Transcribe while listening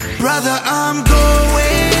Brother, I'm going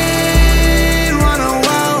run a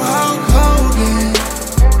wild Hulk Hogan.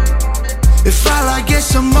 If all I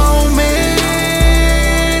get's a moment,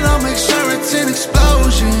 I'll make sure it's an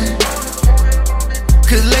explosion.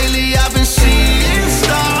 Cause lately I've been seeing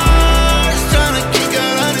stars, trying to kick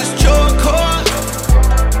out on this joy chord.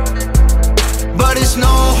 But it's no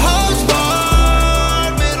holds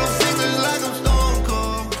barred, middle fingers like I'm Stone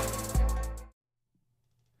Cold.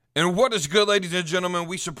 And what is good, ladies and gentlemen?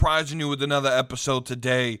 We surprising you with another episode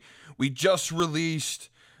today. We just released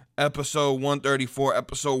episode 134,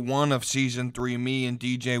 episode 1 of season 3. Me and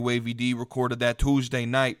DJ Wavy D recorded that Tuesday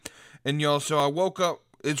night. And y'all, so I woke up,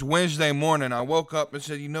 it's Wednesday morning. I woke up and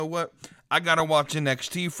said, you know what? I gotta watch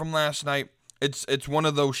NXT from last night. It's one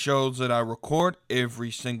of those shows that I record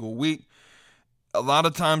every single week. A lot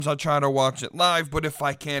of times I try to watch it live, but if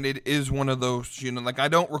I can, it is one of those, like I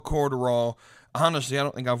don't record Raw. Honestly, I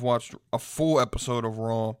don't think I've watched a full episode of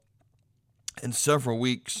Raw in several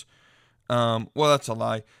weeks. Well, that's a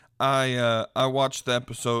lie. I watched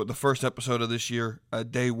the first episode of this year,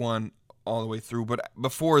 day one, all the way through. But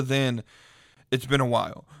before then, it's been a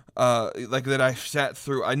while. Like that I sat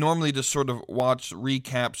through. I normally just sort of watch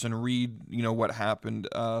recaps and read, what happened.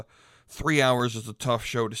 3 hours is a tough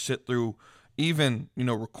show to sit through. Even,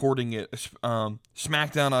 recording it.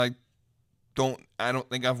 SmackDown, I don't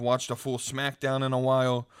think I've watched a full SmackDown in a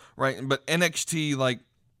while, right? But NXT, like,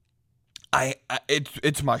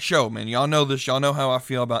 it's my show, man. Y'all know this. Y'all know how I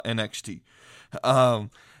feel about NXT.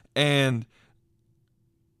 And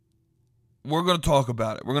we're going to talk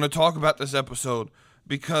about it. We're going to talk about this episode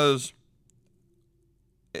because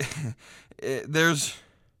there's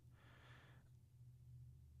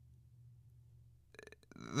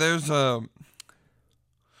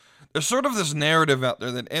sort of this narrative out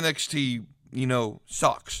there that NXT,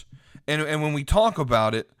 sucks. And when we talk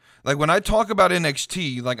about it, like when I talk about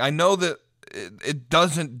NXT, like I know that it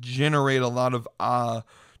doesn't generate a lot of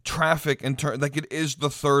traffic in turn. Like it is the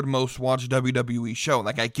third most watched WWE show.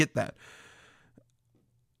 Like I get that.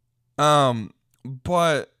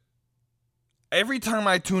 But every time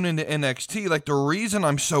I tune into NXT, like the reason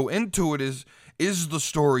I'm so into it is the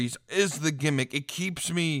stories, is the gimmick. It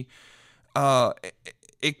keeps me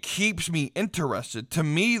interested. To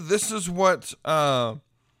me, this is what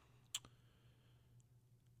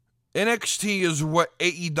NXT is what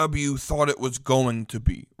AEW thought it was going to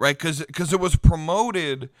be, right? Because it was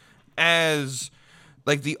promoted as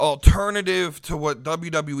like the alternative to what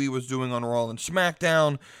WWE was doing on Raw and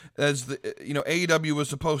SmackDown. As the AEW was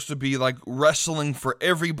supposed to be like wrestling for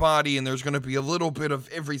everybody, and there's going to be a little bit of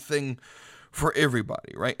everything for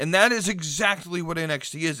everybody, right? And that is exactly what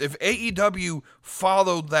NXT is. If AEW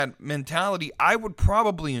followed that mentality, I would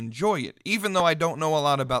probably enjoy it, even though I don't know a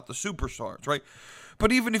lot about the superstars, right?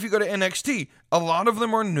 But even if you go to NXT, a lot of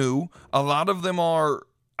them are new. A lot of them are,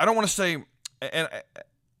 I don't want to say, and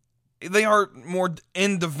they are more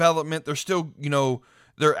in development. They're still,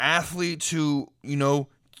 they're athletes who,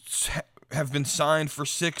 have been signed for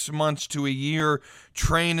 6 months to a year,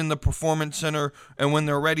 train in the performance center, and when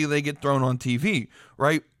they're ready, they get thrown on TV,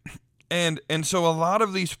 right? And so a lot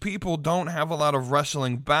of these people don't have a lot of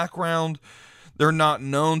wrestling background. They're not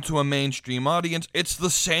known to a mainstream audience. It's the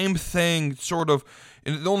same thing, sort of.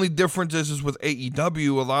 And the only difference is with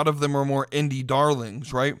AEW, a lot of them are more indie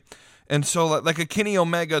darlings, right? And so like a Kenny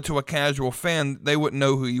Omega to a casual fan, they wouldn't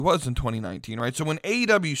know who he was in 2019, right? So when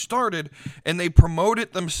AEW started and they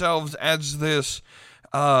promoted themselves as this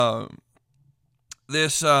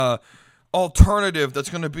alternative that's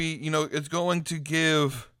going to be, it's going to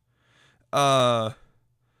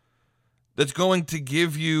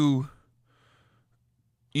give you,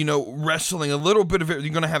 wrestling, a little bit of it. You're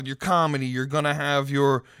going to have your comedy. You're going to have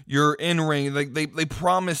your in-ring. Like they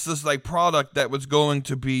promised this like product that was going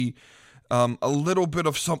to be a little bit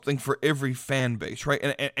of something for every fan base,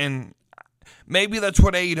 right? And maybe that's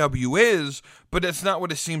what AEW is, but that's not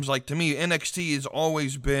what it seems like to me. NXT has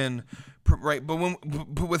always been right, but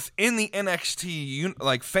within the NXT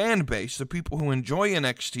like fan base, the people who enjoy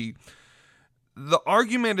NXT, the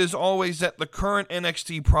argument is always that the current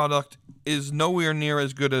NXT product is nowhere near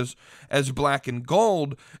as good as Black and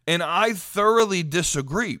Gold, and I thoroughly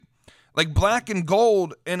disagree. Like Black and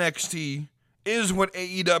Gold NXT is what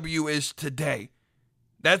AEW is today.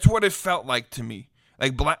 That's what it felt like to me.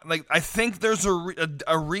 Like I think there's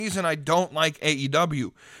a reason I don't like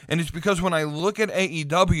AEW, and it's because when I look at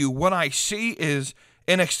AEW, what I see is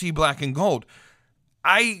NXT Black and Gold.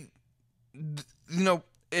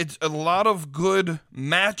 It's a lot of good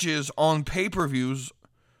matches on pay-per-views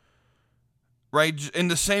right? In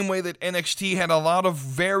the same way that NXT had a lot of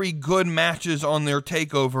very good matches on their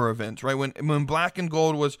takeover events, right? When Black and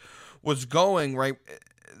Gold was going, right,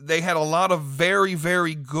 they had a lot of very,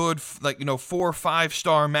 very good, 4 or 5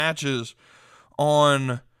 star matches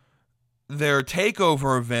on their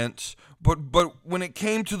takeover events. But when it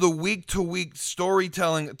came to the week-to-week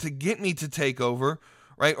storytelling to get me to takeover,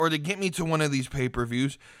 right, or to get me to one of these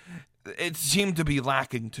pay-per-views, it seemed to be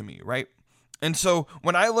lacking to me, right? And so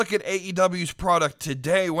when I look at AEW's product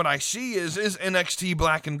today, what I see is NXT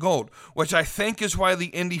Black and Gold, which I think is why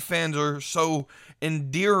the indie fans are so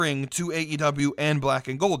endearing to AEW and Black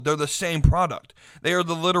and Gold. They're the same product. They are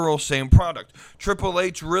the literal same product. Triple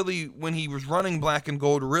H really, when he was running Black and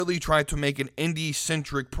Gold, really tried to make an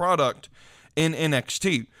indie-centric product in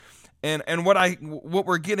NXT. And what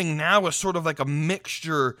we're getting now is sort of like a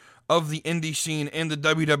mixture of the indie scene and the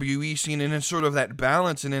WWE scene, and it's sort of that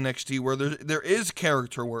balance in NXT where there is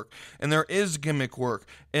character work and there is gimmick work,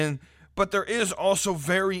 but there is also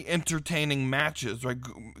very entertaining matches, right?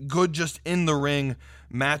 Good just in the ring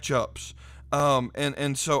matchups,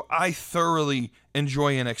 and so I thoroughly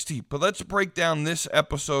enjoy NXT. But let's break down this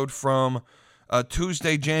episode from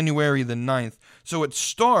Tuesday, January the 9th. So it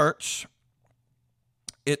starts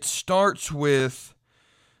with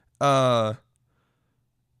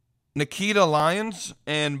Nikita Lyons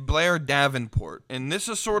and Blair Davenport. And this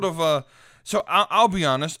is sort of so I'll be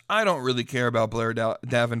honest, I don't really care about Blair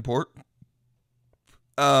Davenport.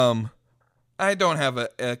 I don't have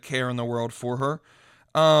a care in the world for her.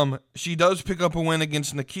 She does pick up a win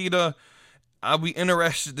against Nikita. I'll be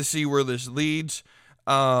interested to see where this leads.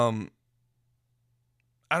 I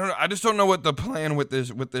don't know. I just don't know what the plan with this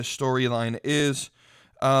storyline is.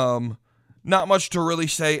 Not much to really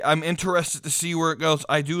say. I'm interested to see where it goes.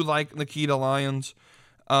 I do like Nikita Lyons.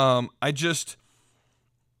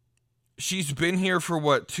 She's been here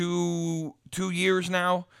for 2 years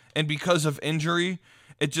now, and because of injury,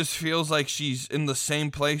 it just feels like she's in the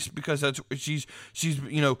same place because she's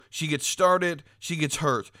she gets started, she gets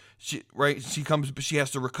hurt. She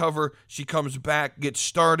has to recover, she comes back, gets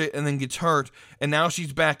started, and then gets hurt, and now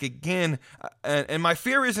she's back again. And my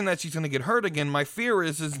fear isn't that she's going to get hurt again. My fear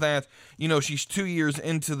is that, she's 2 years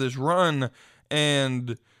into this run,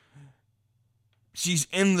 and she's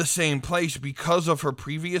in the same place because of her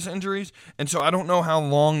previous injuries. And so I don't know how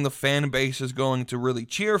long the fan base is going to really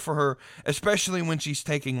cheer for her, especially when she's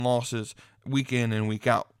taking losses week in and week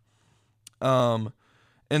out.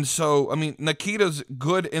 And so, I mean, Nikita's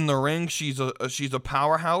good in the ring. She's a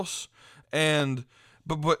powerhouse,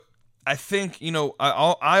 but I think,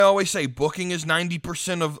 I always say booking is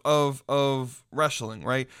 90% of wrestling,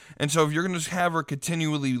 right? And so if you're going to have her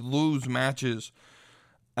continually lose matches,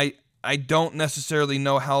 I don't necessarily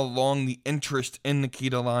know how long the interest in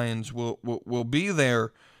Nikita Lyons will be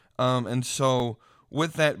there. And so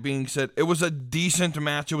with that being said, it was a decent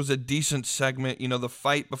match. It was a decent segment. The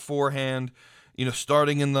fight beforehand,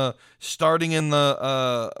 starting in the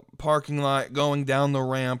parking lot, going down the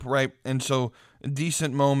ramp, right? And so a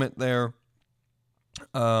decent moment there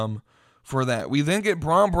for that. We then get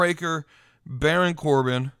Braun Breaker, Baron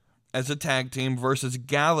Corbin as a tag team versus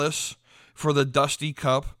Gallus for the Dusty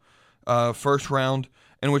Cup. First round,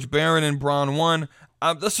 in which Baron and Braun won.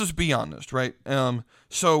 Let's just be honest, right?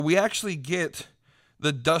 So we actually get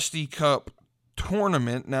the Dusty Cup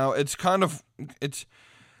tournament. Now, I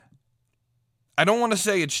don't want to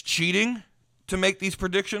say it's cheating to make these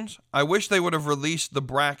predictions. I wish they would have released the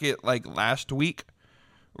bracket like last week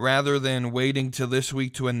rather than waiting till this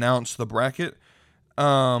week to announce the bracket.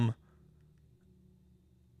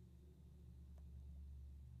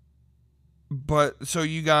 But so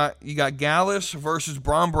you got Gallus versus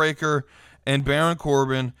Braun Breaker and Baron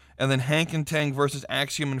Corbin, and then Hank and Tang versus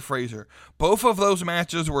Axiom and Fraser. Both of those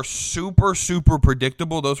matches were super, super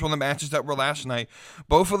predictable. Those were the matches that were last night.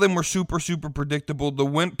 Both of them were super, super predictable.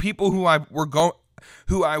 People who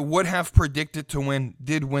I would have predicted to win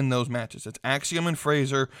did win those matches. It's Axiom and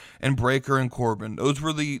Fraser and Breaker and Corbin. Those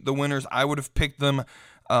were the winners. I would have picked them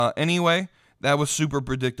anyway. That was super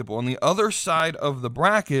predictable. On the other side of the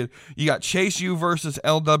bracket, you got Chase U versus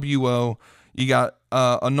LWO. You got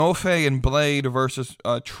Onofre and Blade versus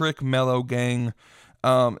Trick Mellow Gang.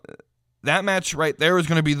 That match right there is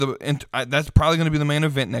going to be that's probably going to be the main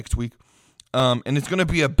event next week. And it's going to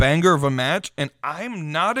be a banger of a match. And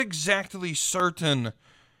I'm not exactly certain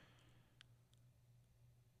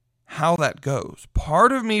how that goes.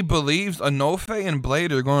 Part of me believes Onofre and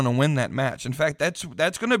Blade are going to win that match. In fact, that's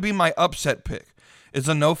going to be my upset pick, is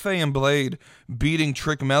Onofre and Blade beating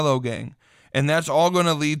Trick Mellow Gang. And that's all going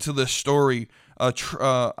to lead to this story.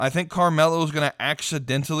 I think Carmelo is going to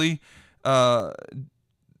accidentally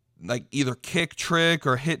like either kick trick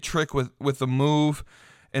or hit trick with a move,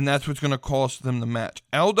 and that's what's going to cost them the match.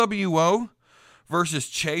 LWO versus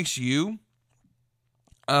Chase U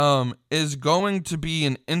is going to be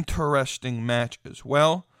an interesting match as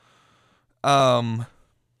well. I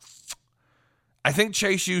think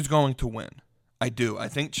Chase U is going to win. I do. I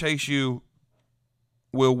think Chase U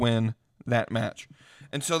will win that match.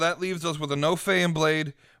 And so that leaves us with Enofe and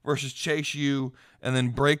Blade versus Chase U, and then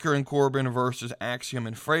Breaker and Corbin versus Axiom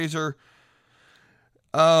and Fraser.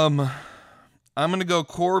 I'm going to go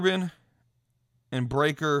Corbin and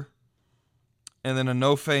Breaker, and then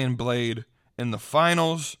Enofe and Blade in the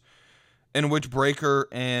finals, in which Breaker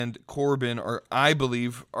and Corbin I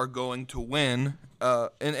believe, are going to win.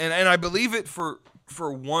 And I believe it for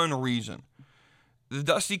one reason. The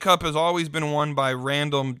Dusty Cup has always been won by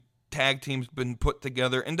random tag teams been put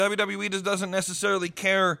together, and WWE just doesn't necessarily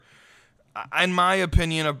care, in my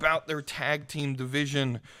opinion, about their tag team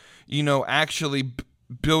division, actually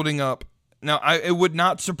building up. Now, it would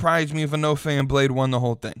not surprise me if Enofe and Blade won the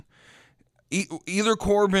whole thing. Either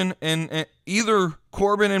Corbin and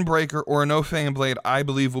Breaker or Enofe and Blade, I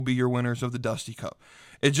believe, will be your winners of the Dusty Cup.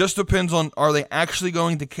 It just depends on, are they actually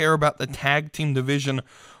going to care about the tag team division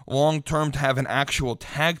long term to have an actual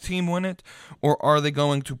tag team win it, or are they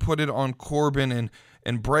going to put it on Corbin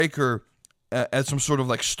and Breaker as some sort of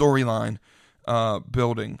like storyline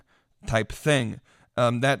building type thing?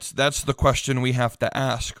 That's the question we have to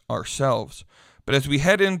ask ourselves. But as we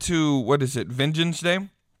head into, Vengeance Day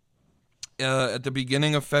at the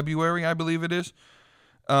beginning of February, I believe it is,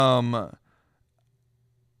 I'm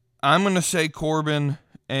going to say Corbin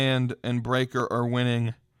and Breaker are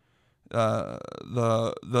winning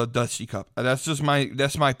the Dusty Cup. That's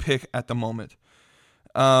my pick at the moment.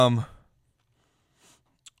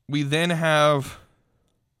 We then have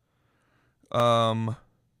Lyra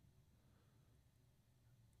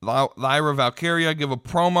Valkyria give a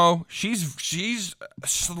promo. She's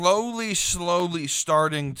slowly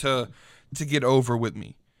starting to get over with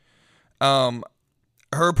me. Her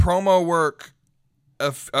promo work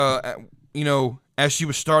of as she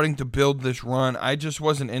was starting to build this run, I just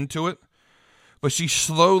wasn't into it. But she's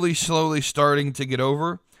slowly starting to get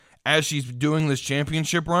over as she's doing this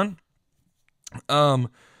championship run. So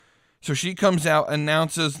she comes out,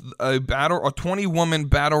 announces a 20-woman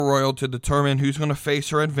battle royal to determine who's going to face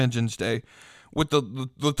her at Vengeance Day. With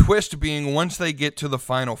the twist being, once they get to the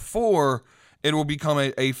final four, it will become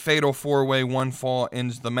a fatal four-way, one fall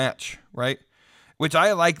ends the match, right? Which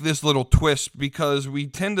I like this little twist, because we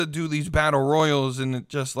tend to do these battle royals and it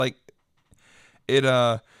just like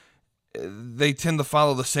they tend to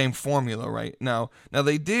follow the same formula, right? Now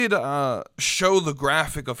they did show the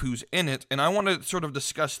graphic of who's in it, and I want to sort of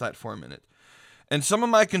discuss that for a minute. And some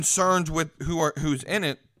of my concerns with who's in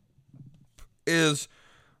it is,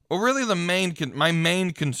 well, really my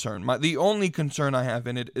main concern, the only concern I have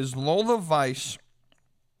in it is Lola Vice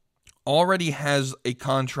already has a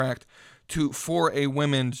contract for a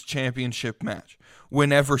women's championship match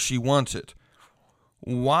whenever she wants it.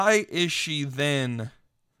 Why is she then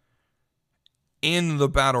in the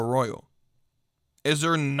battle royal? Is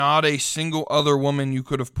there not a single other woman you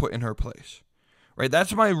could have put in her place? Right?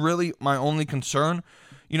 That's my only concern.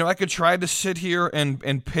 I could try to sit here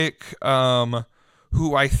and pick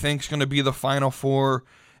who I think's going to be the final four,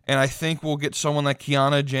 and I think we'll get someone like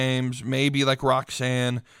Kiana James, maybe like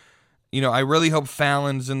Roxanne. I really hope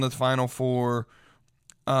Fallon's in the final four.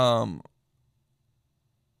 But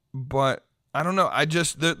I don't know.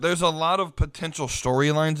 There's a lot of potential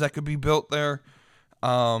storylines that could be built there.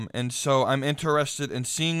 And so I'm interested in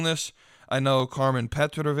seeing this. I know Carmen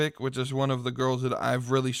Petrovic, which is one of the girls that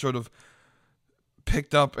I've really sort of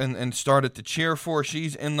picked up and started to cheer for.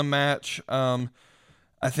 She's in the match.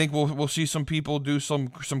 I think we'll see some people do some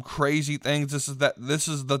crazy things. This is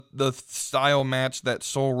the style match that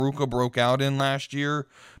Sol Ruka broke out in last year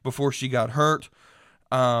before she got hurt.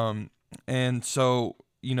 And so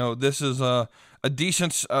this is a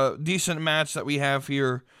decent match that we have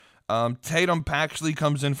here. Tatum Paxley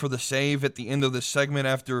comes in for the save at the end of this segment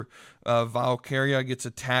after Valkyria gets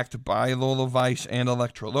attacked by Lola Vice and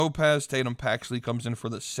Elektra Lopez. Tatum Paxley comes in for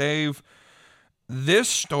the save. This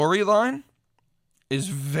storyline is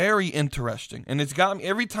very interesting, and it's got me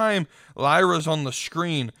every time Lyra's on the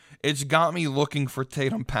screen. It's got me looking for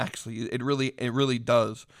Tatum Paxley. It really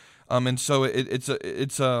does. And so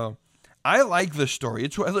I like this story.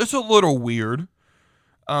 It's a little weird,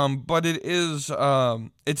 but it is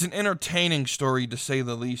it's an entertaining story, to say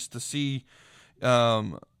the least. To see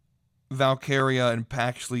Valkyria and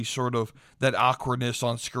Paxley sort of that awkwardness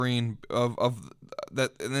on screen of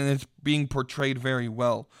that, and it's being portrayed very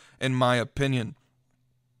well, in my opinion.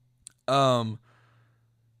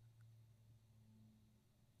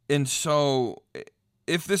 And so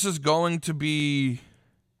if this is going to be,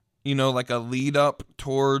 like a lead up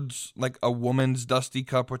towards like a woman's Dusty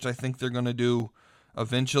Cup, which I think they're going to do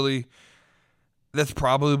eventually, that's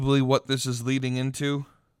probably what this is leading into.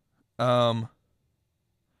 So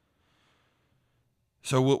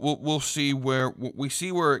we'll see where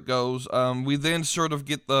it goes. We then sort of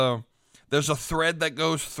get there's a thread that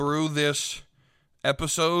goes through this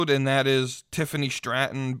episode, and that is Tiffany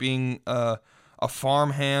Stratton being a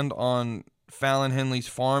farmhand on Fallon Henley's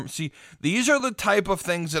farm. See, these are the type of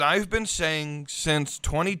things that I've been saying since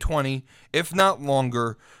 2020, if not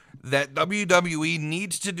longer, that WWE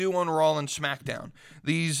needs to do on Raw and SmackDown.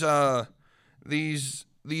 These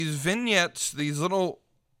vignettes, these little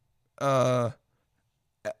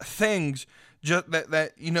things, just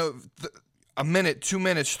that a minute, 2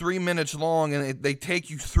 minutes, 3 minutes long, and they take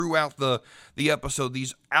you throughout the episode.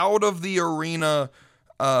 These out of the arena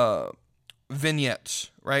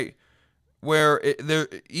vignettes, right? Where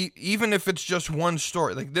even if it's just one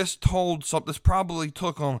story, like this told something. This probably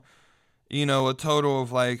took them, a total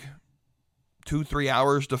of like 2-3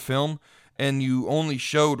 hours to film, and you only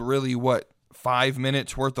showed really 5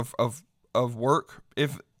 minutes worth of work,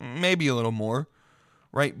 if maybe a little more,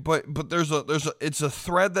 right? But it's a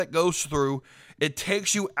thread that goes through. It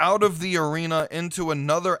takes you out of the arena into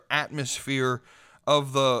another atmosphere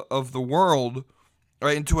of the world,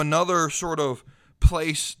 right? Into another sort of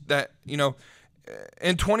place that,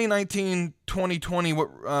 in 2019, 2020,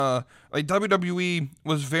 like WWE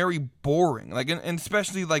was very boring, like, and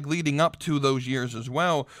especially like leading up to those years as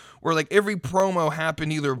well, where like every promo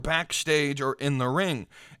happened either backstage or in the ring,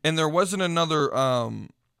 and there wasn't another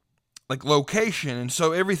like location, and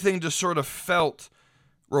so everything just sort of felt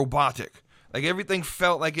robotic. Like everything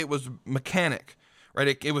felt like it was mechanic,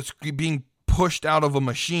 right? It was being pushed out of a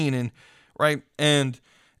machine, and right, and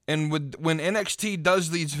when NXT does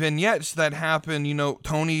these vignettes that happen,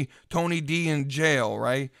 Tony D in jail,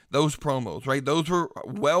 right? Those promos, right? Those were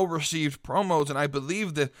well-received promos, and I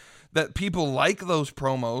believe that people like those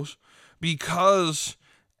promos because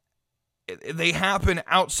they happen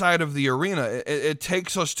outside of the arena. It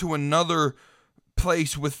takes us to another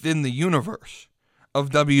place within the universe of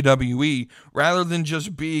WWE, rather than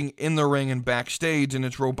just being in the ring and backstage, and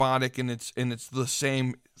it's robotic and it's the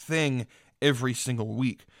same thing every single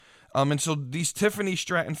week. And so these Tiffany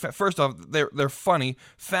Stratton, first off, they're funny.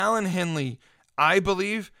 Fallon Henley, I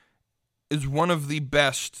believe, is one of the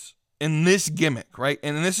best in this gimmick, right?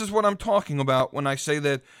 And this is what I'm talking about when I say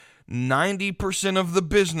that 90% of the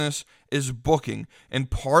business is booking, and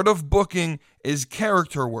part of booking is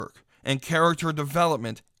character work and character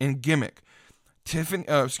development and gimmick. Tiffany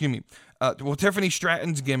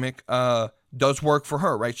Stratton's gimmick does work for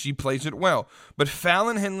her, right? She plays it well. But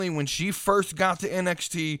Fallon Henley, when she first got to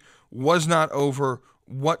NXT, was not over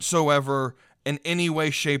whatsoever in any way,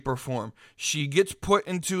 shape, or form. She gets put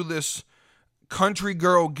into this country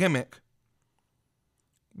girl gimmick,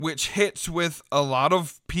 which hits with a lot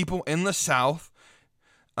of people in the South.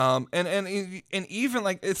 And even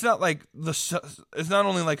like it's not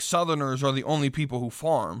only like Southerners are the only people who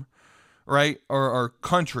farm, right, or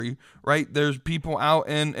country, right? There's people out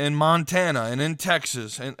in Montana and in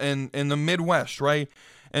Texas and in the Midwest, right?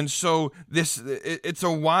 And so it's a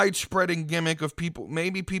widespreading gimmick of people,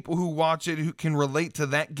 maybe people who watch it who can relate to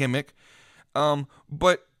that gimmick.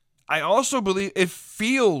 But I also believe it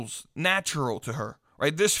feels natural to her,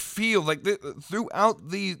 right? This feels like throughout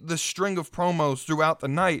the string of promos throughout the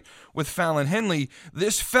night with Fallon Henley,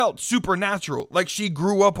 this felt supernatural, like she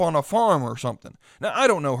grew up on a farm or something. Now, I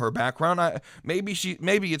don't know her background. Maybe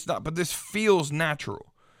it's not, but this feels natural.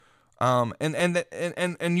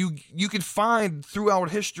 And you could find throughout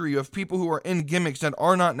history of people who are in gimmicks that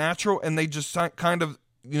are not natural, and they just kind of,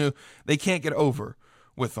 they can't get over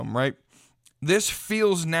with them, right? This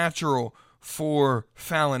feels natural for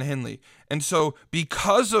Fallon Henley. And so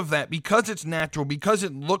because of that, because it's natural, because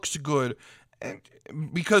it looks good, and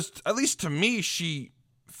because, at least to me, she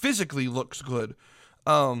physically looks good,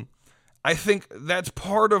 I think that's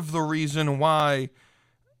part of the reason why,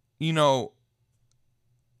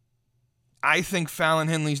 I think Fallon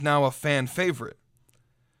Henley's now a fan favorite,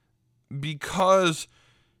 because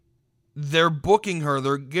they're booking her,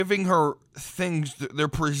 they're giving her things, they're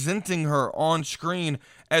presenting her on screen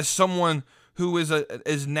as someone who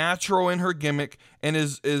is natural in her gimmick and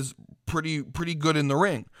is pretty good in the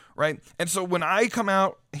ring, right? And so when I come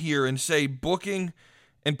out here and say booking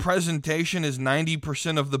and presentation is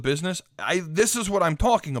 90% of the business, this is what I'm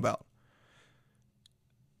talking about.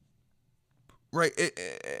 Right,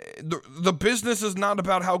 the business is not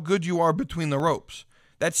about how good you are between the ropes.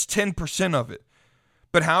 That's 10% of it.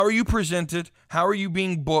 But how are you presented? How are you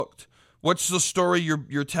being booked? What's the story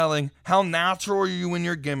you're telling? How natural are you in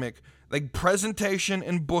your gimmick? Like, presentation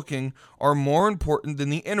and booking are more important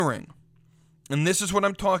than the in-ring. And this is what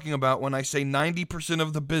I'm talking about when I say 90%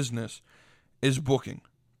 of the business is booking.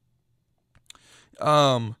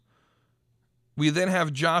 We then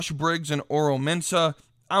have Josh Briggs and Oro Mensah.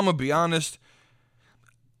 I'm going to be honest.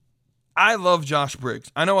 I love Josh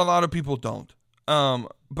Briggs. I know a lot of people don't.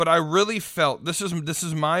 But I really felt, this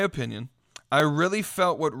is my opinion, I really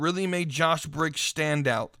felt what really made Josh Briggs stand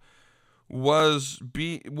out was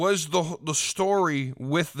the story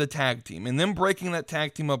with the tag team. And them breaking that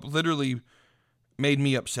tag team up literally made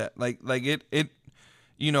me upset. Like it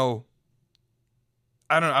you know,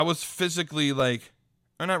 I don't know, I was physically like,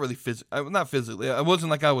 or not physically, it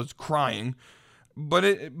wasn't like I was crying, but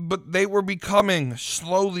they were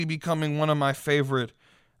slowly becoming one of my favorite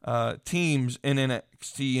teams in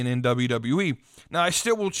NXT and in WWE. Now, I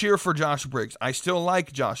still will cheer for Josh Briggs. I still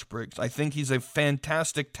like Josh Briggs. I think he's a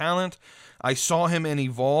fantastic talent. I saw him in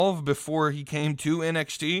Evolve before he came to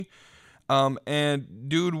NXT. And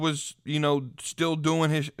dude was, still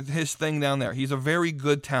doing his thing down there. He's a very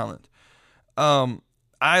good talent.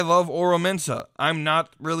 I love Oro Mensah.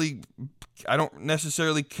 I don't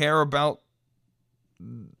necessarily care about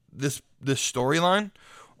this storyline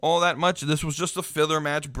all that much. This was just a filler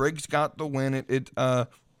match. Briggs got the win.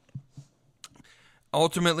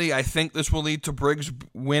 Ultimately, I think this will lead to Briggs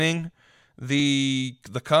winning the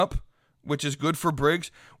cup, which is good for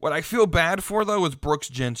Briggs. What I feel bad for, though, is Brooks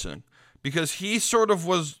Jensen, because he sort of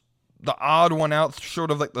was the odd one out, sort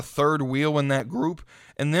of like the third wheel in that group,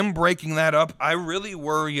 and them breaking that up, I really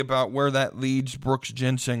worry about where that leads Brooks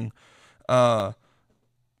Jensen going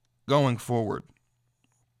forward.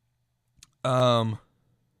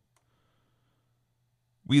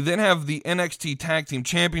 We then have the NXT Tag Team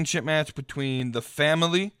Championship match between the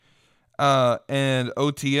Family and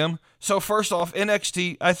OTM. So first off,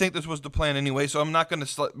 NXT, I think this was the plan anyway, so I'm not going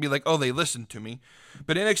to be like, oh, they listened to me.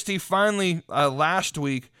 But NXT finally, last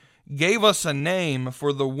week, gave us a name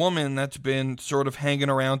for the woman that's been sort of hanging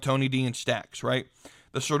around Tony D and Stacks, right?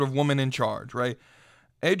 The sort of woman in charge, right?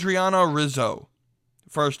 Adriana Rizzo.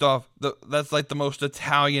 First off, that's like the most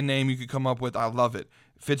Italian name you could come up with. I love it.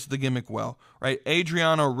 Fits the gimmick well, right?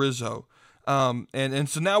 Adriana Rizzo. And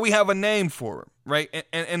so now we have a name for her, right?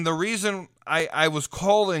 And the reason I was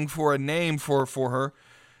calling for a name for her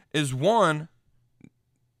is, one,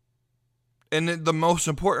 and the most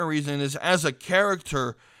important reason is, as a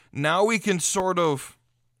character, now we can sort of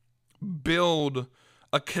build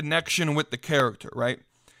a connection with the character, right?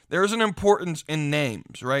 There's an importance in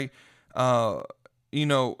names, right? Now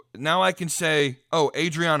I can say, oh,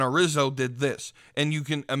 Adriana Rizzo did this, and you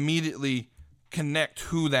can immediately connect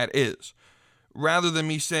who that is, rather than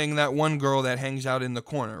me saying that one girl that hangs out in the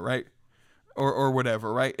corner, right? Or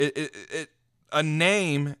whatever, right? A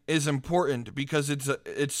name is important because it's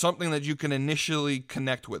something that you can initially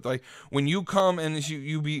connect with. Like when you come and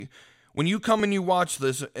when you come and you watch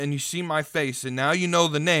this and you see my face and now you know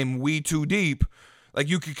the name We Too Deep, like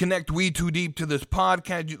you could connect We Too Deep to this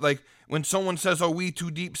podcast. Like when someone says, "Oh, We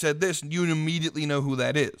Too Deep said this," you immediately know who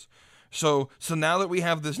that is. So now that we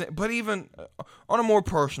have this, but even on a more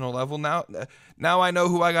personal level, now I know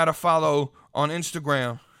who I gotta follow on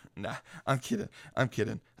Instagram. Nah, I'm kidding.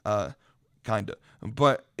 Kinda.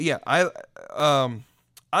 But yeah, I love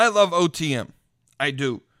OTM. I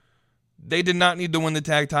do. They did not need to win the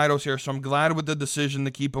tag titles here, so I'm glad with the decision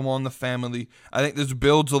to keep them on the Family. I think this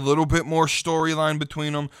builds a little bit more storyline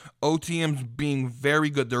between them. OTM's being very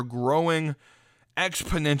good. They're growing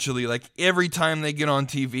exponentially. Like every time they get on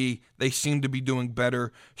TV, they seem to be doing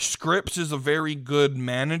better. Scripps is a very good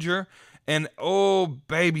manager, and oh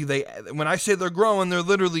baby, when I say they're growing, they're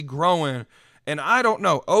literally growing. And I don't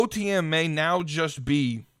know, OTM may now just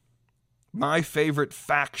be my favorite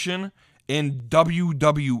faction in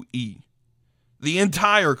WWE. The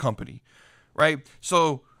entire company, right?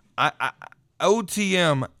 So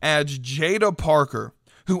OTM adds Jada Parker,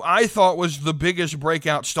 who I thought was the biggest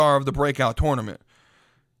breakout star of the breakout tournament.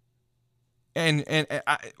 And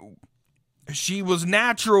she was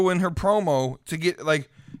natural in her promo to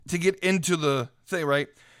get into the thing, right?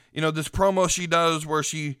 This promo she does where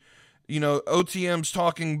she, OTM's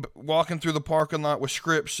walking through the parking lot with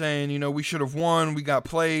Scripps saying, we should have won, we got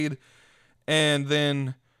played. And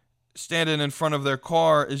then standing in front of their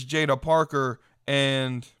car is Jada Parker,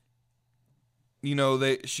 and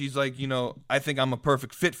she's like, I think I'm a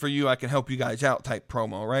perfect fit for you, I can help you guys out type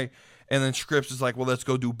promo, right? And then Scripps is like, well, let's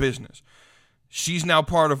go do business. She's now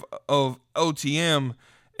part of OTM,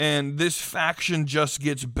 and this faction just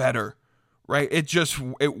gets better right?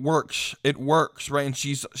 It works. It works, right? And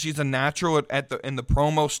she's a natural in the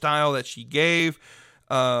promo style that she gave.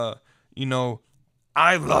 You know,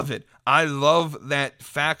 I love it. I love that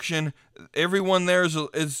faction. Everyone there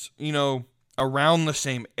is you know, around the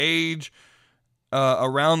same age,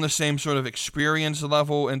 around the same sort of experience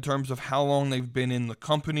level in terms of how long they've been in the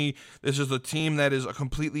company. This is a team that is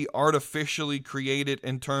completely artificially created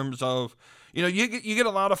in terms of, you know, you get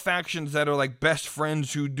a lot of factions that are like best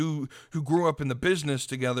friends who grew up in the business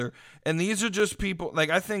together, and these are just people, like,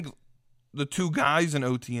 I think the two guys in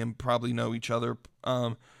OTM probably know each other,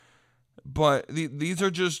 but these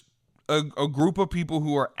are just a group of people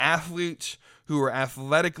who are athletes, who are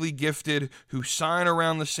athletically gifted, who sign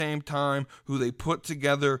around the same time, who they put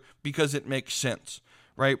together because it makes sense,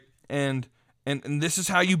 right? And this is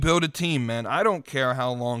how you build a team, man. I don't care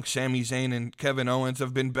how long Sami Zayn and Kevin Owens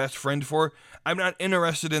have been best friends for. I'm not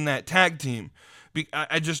interested in that tag team.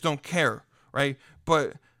 I just don't care, right?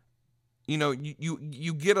 But, you know,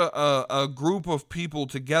 you get a group of people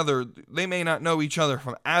together. They may not know each other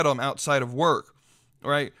from Adam outside of work,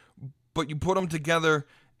 right? But you put them together,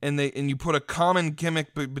 and you put a common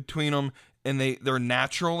gimmick between them, and they're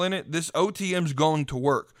natural in it. This OTM's going to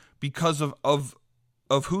work because of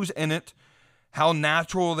who's in it, how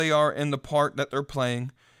natural they are in the part that they're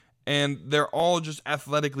playing, and they're all just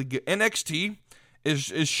athletically good. NXT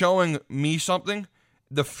is showing me something.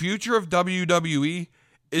 The future of WWE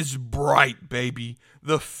is bright, baby.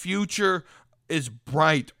 The future is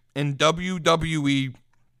bright in WWE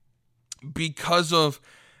because of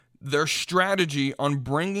their strategy on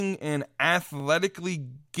bringing in athletically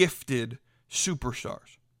gifted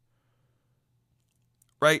superstars,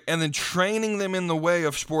 right? And then training them in the way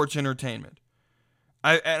of sports entertainment.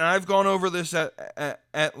 I've gone over this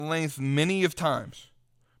at length many of times.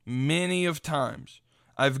 Many of times.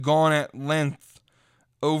 I've gone at length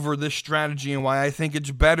over this strategy and why I think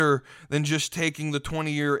it's better than just taking the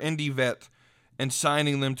 20-year indie vet and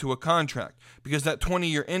signing them to a contract. Because that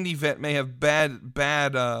 20-year indie vet may have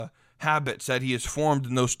bad habits that he has formed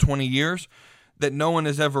in those 20 years that no one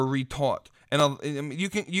has ever retaught. And you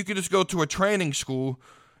can just go to a training school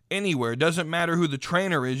anywhere. It doesn't matter who the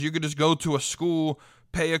trainer is. You could just go to a school,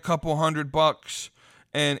 pay a couple $100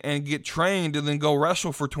 and get trained, and then go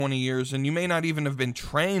wrestle for 20 years, and you may not even have been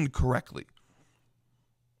trained correctly.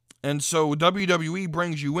 And so WWE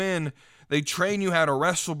brings you in. They train you how to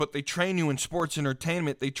wrestle, but they train you in sports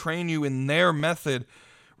entertainment. They train you in their method,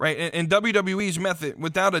 right? And WWE's method,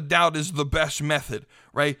 without a doubt, is the best method,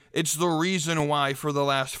 right? It's the reason why for the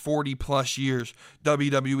last 40 plus years,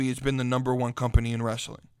 WWE has been the number one company in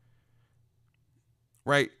wrestling,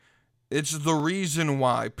 right? It's the reason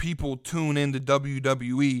why people tune into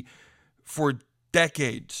WWE for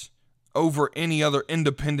decades over any other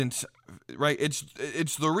independence, right?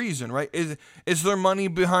 It's the reason, right? Is there money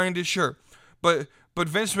behind it? Sure. But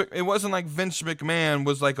Vince, it wasn't like Vince McMahon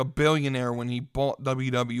was like a billionaire when he bought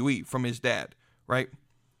WWE from his dad, right?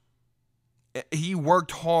 He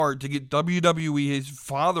worked hard to get WWE. His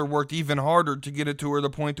father worked even harder to get it to the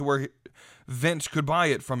point to where Vince could buy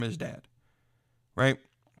it from his dad, right?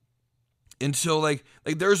 And so, like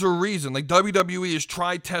there's a reason. Like, WWE is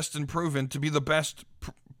tried, tested, and proven to be the best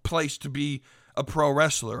place to be a pro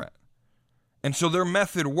wrestler at. And so their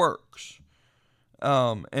method works.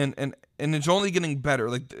 And it's only getting better.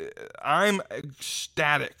 Like, I'm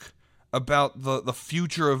ecstatic about the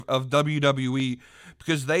future of WWE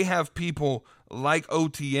because they have people like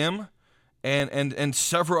OTM and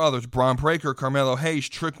several others. Braun Breaker, Carmelo Hayes,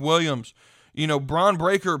 Trick Williams. You know, Braun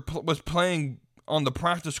Breaker was playing on the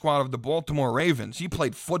practice squad of the Baltimore Ravens. He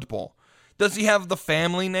played football. Does he have the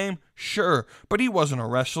family name? Sure. But he wasn't a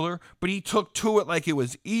wrestler. But he took to it like it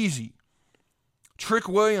was easy. Trick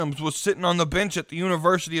Williams was sitting on the bench at the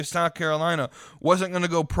University of South Carolina, wasn't going to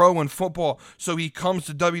go pro in football, so he comes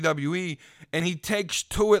to WWE and he takes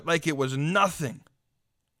to it like it was nothing.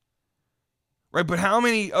 Right? But how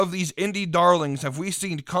many of these indie darlings have we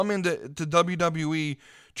seen come into WWE,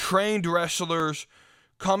 trained wrestlers,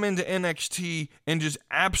 come into NXT and just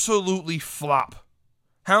absolutely flop?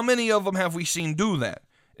 How many of them have we seen do that?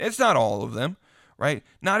 It's not all of them, right?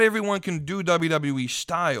 Not everyone can do WWE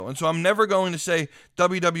style. And so I'm never going to say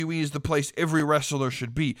WWE is the place every wrestler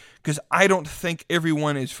should be, because I don't think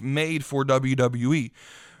everyone is made for WWE.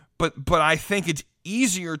 But I think it's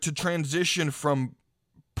easier to transition from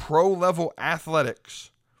pro-level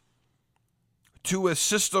athletics to a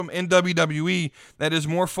system in WWE that is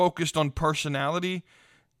more focused on personality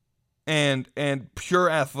and pure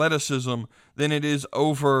athleticism than it is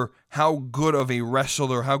over how good of a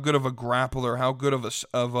wrestler, how good of a grappler, how good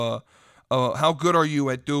of how good are you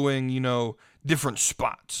at doing, you know, different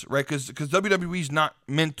spots, right? Because WWE's not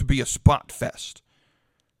meant to be a spot fest,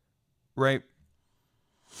 right?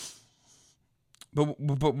 But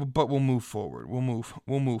we'll move forward.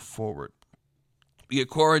 We'll move forward. We get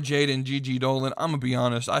Cora Jade and Gigi Dolan. I'm gonna be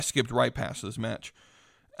honest, I skipped right past this match.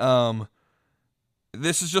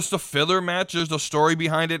 This is just a filler match. There's a story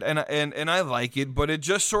behind it, and I like it, but it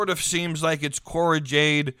just sort of seems like it's Cora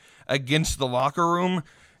Jade against the Locker Room,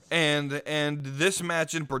 and this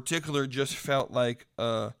match in particular just felt like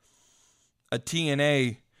a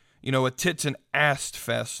TNA, a tits and ass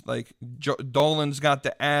fest. Like Dolan's got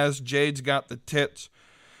the ass, Jade's got the tits,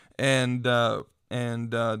 and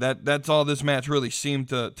that's all this match really seemed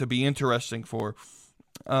to be interesting for.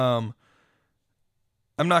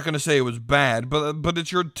 I'm not going to say it was bad, but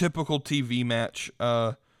it's your typical TV match.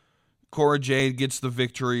 Cora Jade gets the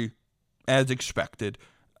victory as expected.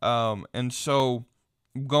 And so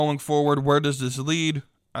going forward, where does this lead?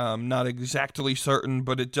 Not exactly certain,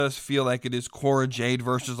 but it does feel like it is Cora Jade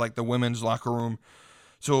versus like the women's locker room.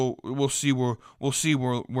 So we'll see where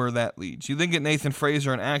that leads. You then get Nathan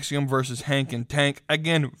Frazer and Axiom versus Hank and Tank.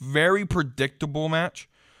 Again, very predictable match.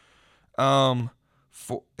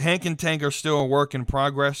 Hank and Tank are still a work in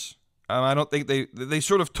progress. I don't think they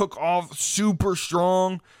sort of took off super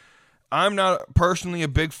strong. I'm not personally a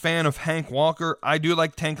big fan of Hank Walker. I do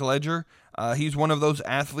like Tank Ledger. He's one of those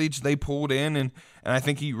athletes they pulled in, and I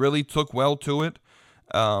think he really took well to it.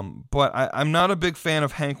 But I'm not a big fan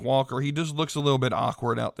of Hank Walker. He just looks a little bit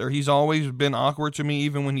awkward out there. He's always been awkward to me,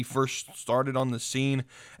 even when he first started on the scene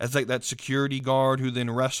as like that security guard who then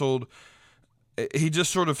wrestled. He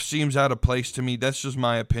just sort of seems out of place to me. That's just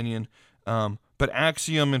my opinion. But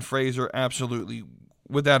Axiom and Frazer, absolutely,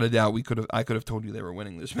 without a doubt, I could have told you they were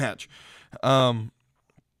winning this match. Then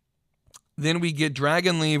we get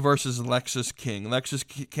Dragon Lee versus Lexis King. Lexis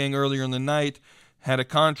King earlier in the night had a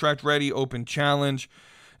contract ready, open challenge,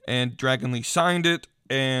 and Dragon Lee signed it.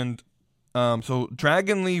 And so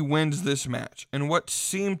Dragon Lee wins this match in what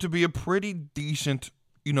seemed to be a pretty decent,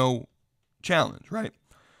 challenge, right?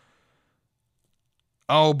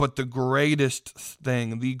 Oh, but the greatest thing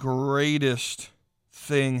happened. The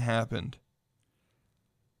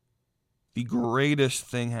greatest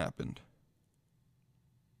thing happened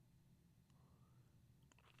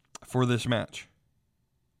for this match.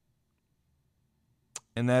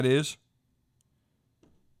 And that is,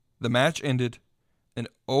 the match ended and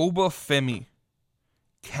Obafemi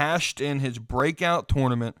cashed in his breakout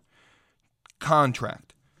tournament contract.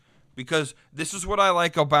 Because this is what I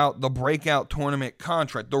like about the breakout tournament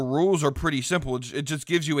contract. The rules are pretty simple. It just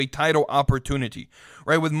gives you a title opportunity,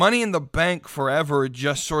 right? With Money in the Bank forever, it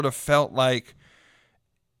just sort of felt like,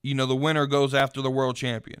 the winner goes after the world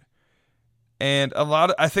champion. And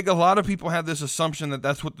I think a lot of people had this assumption that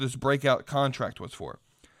that's what this breakout contract was for.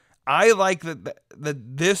 I like that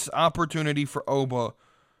this opportunity for Oba,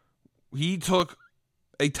 he took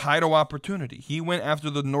a title opportunity. He went after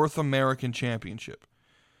the North American Championship.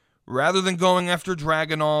 Rather than going after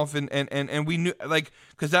Dragunov, and we knew,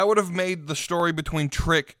 because that would have made the story between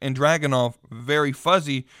Trick and Dragunov very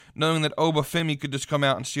fuzzy, knowing that Obafemi could just come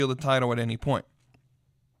out and steal the title at any point.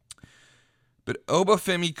 But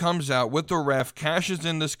Obafemi comes out with the ref, cashes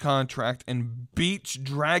in this contract, and beats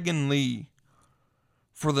Dragon Lee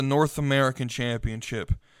for the North American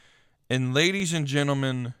Championship. And ladies and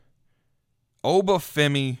gentlemen,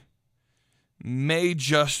 Obafemi may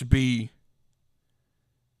just be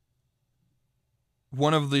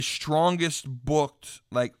one of the strongest booked,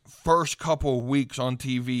 first couple of weeks on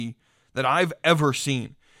TV that I've ever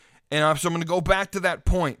seen. And so I'm going to go back to that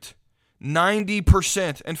point.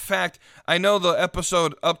 90%. In fact, I know the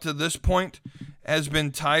episode up to this point has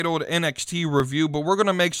been titled NXT Review, but we're going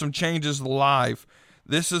to make some changes live.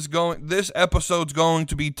 This episode's going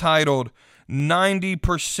to be titled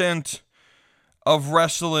 90% of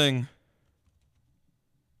Wrestling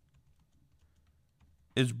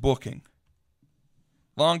is Booking.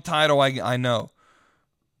 Long title, I know.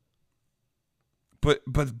 But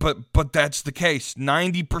that's the case.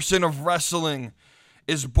 90% of wrestling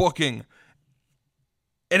is booking.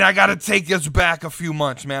 And I got to take us back a few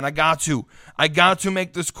months, man. I got to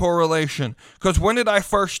make this correlation. Because when did I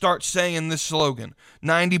first start saying this slogan?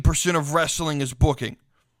 90% of wrestling is booking.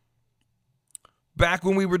 Back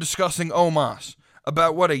when we were discussing Omos.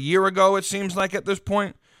 About, a year ago, it seems like at this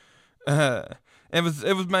point? It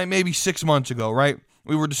was maybe 6 months ago, right?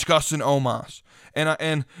 We were discussing Omos,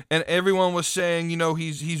 and everyone was saying,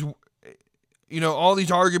 he's all these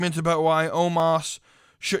arguments about why Omos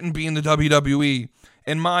shouldn't be in the WWE,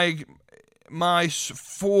 and my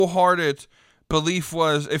full-hearted belief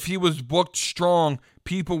was if he was booked strong,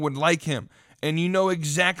 people would like him, And you know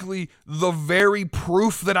exactly the very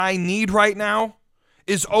proof that I need right now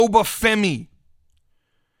is Obafemi.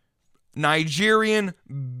 Nigerian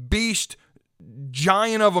beast,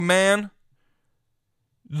 giant of a man.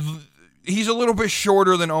 He's a little bit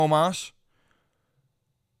shorter than Omos.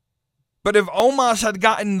 But if Omos had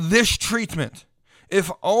gotten this treatment, if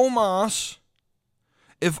Omos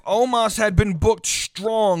had been booked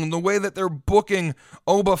strong the way that they're booking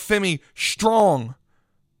Obafemi strong,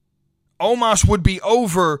 Omos would be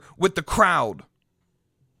over with the crowd.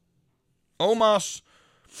 Omos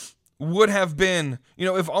would have been,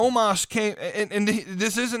 if Omos came, and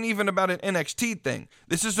this isn't even about an NXT thing.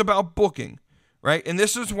 This is about booking, right? And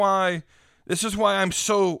this is why I'm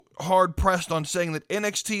so hard pressed on saying that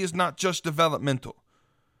NXT is not just developmental.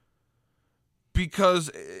 Because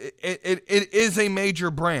it is a major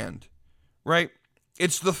brand, right?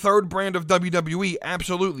 It's the third brand of WWE,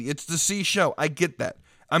 absolutely. It's the C show, I get that.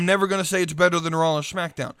 I'm never going to say it's better than Raw and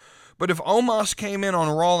SmackDown. But if Omos came in on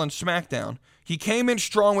Raw and SmackDown, he came in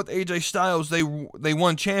strong with AJ Styles, they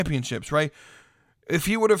won championships, right? If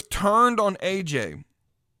he would have turned on AJ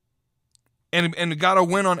and got a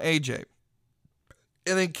win on AJ,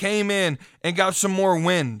 and then came in and got some more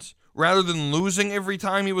wins, rather than losing every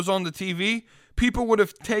time he was on the TV, people would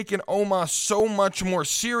have taken Omos so much more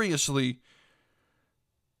seriously.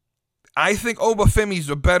 I think Obafemi's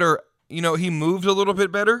a better, he moves a little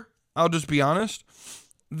bit better, I'll just be honest,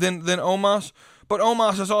 than Omos. But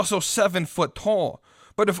Omos is also 7 foot tall.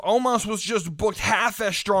 But if Omos was just booked half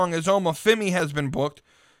as strong as Obafemi has been booked,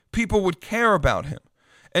 people would care about him.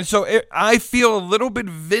 And so I feel a little bit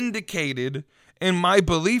vindicated in my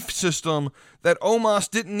belief system that Omos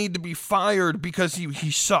didn't need to be fired because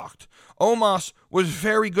he sucked. Omos was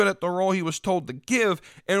very good at the role he was told to give,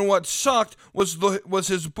 and what sucked was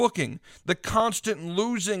his booking. The constant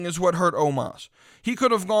losing is what hurt Omos. He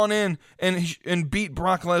could have gone in and beat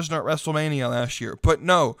Brock Lesnar at WrestleMania last year, but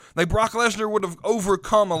no. Brock Lesnar would have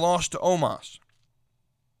overcome a loss to Omos.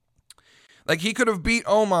 He could have beat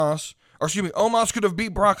Omos could have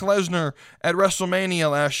beat Brock Lesnar at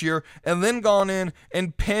WrestleMania last year and then gone in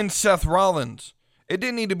and pinned Seth Rollins. It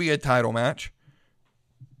didn't need to be a title match.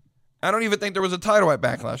 I don't even think there was a title at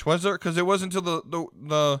Backlash, was there? Because it wasn't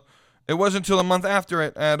until it wasn't until a month after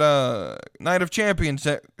it at Night of Champions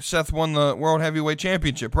that Seth won the World Heavyweight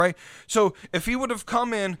Championship, right? So if he would have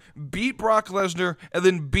come in, beat Brock Lesnar, and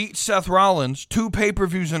then beat Seth Rollins 2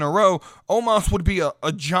 pay-per-views in a row, Omos would be a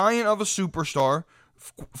giant of a superstar,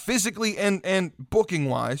 physically and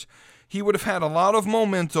booking-wise. He would have had a lot of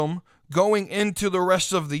momentum going into the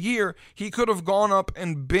rest of the year. He could have gone up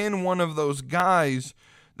and been one of those guys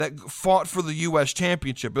that fought for the U.S.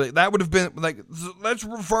 Championship. That would have been, let's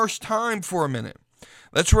reverse time for a minute.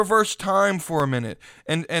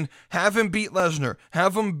 And have him beat Lesnar.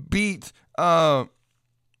 Have him beat Seth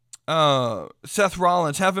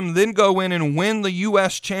Rollins. Have him then go in and win the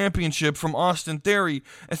U.S. Championship from Austin Theory,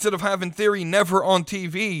 instead of having Theory never on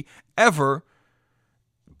TV, ever.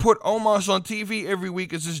 Put Omos on TV every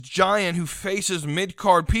week as this giant who faces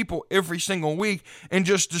mid-card people every single week and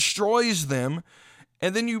just destroys them.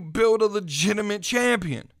 And then you build a legitimate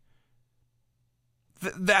champion.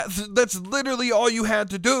 That's literally all you had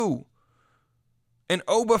to do. And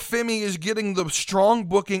Obafemi is getting the strong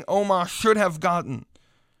booking Omos should have gotten.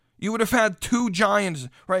 You would have had 2 giants,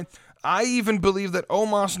 right? I even believe that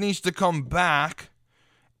Omos needs to come back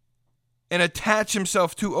and attach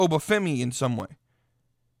himself to Obafemi in some way.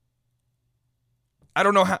 I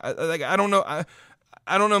don't know how.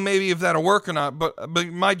 I don't know maybe if that'll work or not, but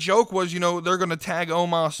my joke was, they're going to tag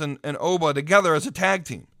Omos and Oba together as a tag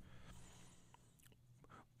team.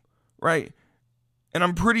 Right? And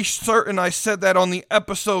I'm pretty certain I said that on the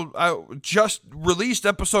episode, I just released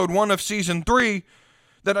episode 1 of season 3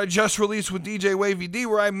 that I just released with DJ Wavy D,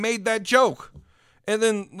 where I made that joke. And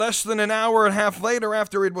then less than an hour and a half later,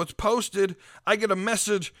 after it was posted, I get a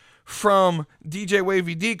message from DJ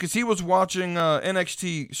Wavy D, because he was watching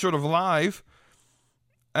NXT sort of live.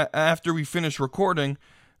 After we finish recording,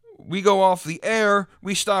 we go off the air,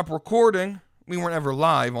 we stop recording. We weren't ever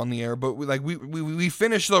live on the air, but we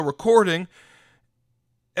finished the recording.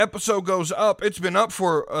 Episode goes up. It's been up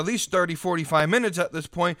for at least 30, 45 minutes at this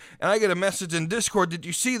point, and I get a message in Discord, did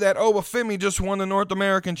you see that Obafemi just won the North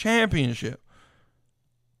American Championship?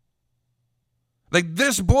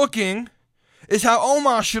 This booking is how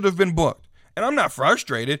Omos should have been booked. And I'm not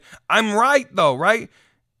frustrated. I'm right, though, right?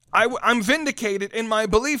 I'm vindicated in my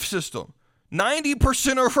belief system.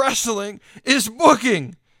 90% of wrestling is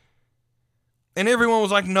booking. And everyone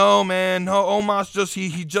was like, no, man, no, Omos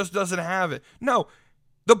he just doesn't have it. No,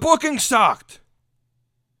 the booking sucked.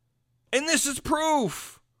 And this is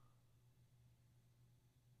proof.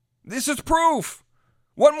 This is proof.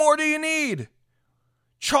 What more do you need?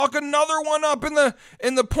 Chalk another one up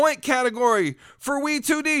in the point category for We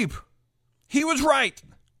Too Deep. He was right.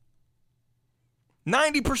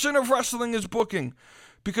 90% of wrestling is booking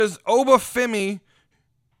because Obafemi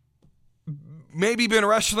maybe been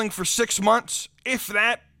wrestling for 6 months, if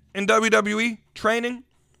that, in WWE training.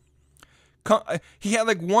 He had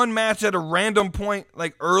like one match at a random point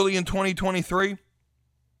like early in 2023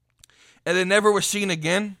 and then never was seen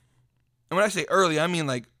again. And when I say early, I mean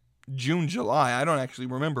like June, July. I don't actually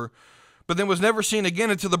remember. But then was never seen again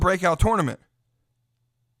until the breakout tournament.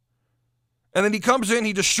 And then he comes in,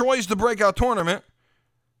 he destroys the breakout tournament.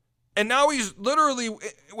 And now he's literally,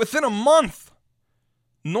 within a month,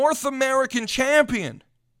 North American champion.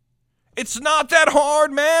 It's not that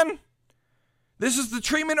hard, man. This is the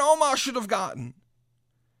treatment Omos should have gotten.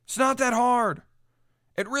 It's not that hard.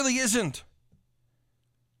 It really isn't.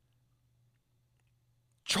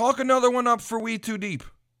 Chalk another one up for We Too Deep.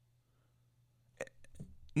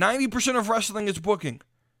 90% of wrestling is booking.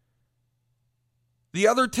 The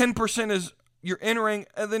other 10% is you're entering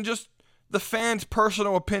and then just the fans'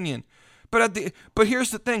 personal opinion. But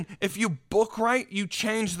here's the thing. If you book right, you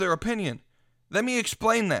change their opinion. Let me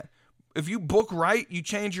explain that. If you book right, you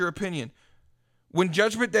change your opinion. When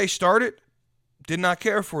Judgment Day started, did not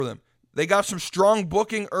care for them. They got some strong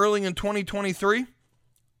booking early in 2023.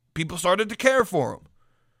 People started to care for them.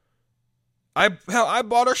 I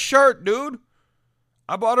bought a shirt, dude.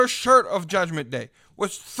 I bought a shirt of Judgment Day.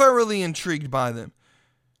 Was thoroughly intrigued by them.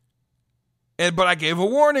 But I gave a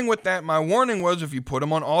warning with that. My warning was if you put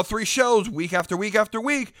them on all three shows week after week after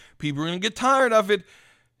week, people are going to get tired of it.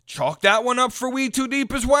 Chalk that one up for We Too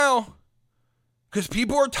Deep as well. Because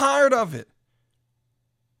people are tired of it.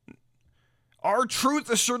 R-Truth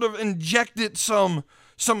has sort of injected some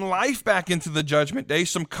life back into the Judgment Day,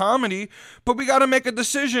 some comedy, but we got to make a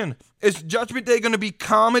decision. Is Judgment Day going to be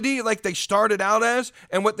comedy like they started out as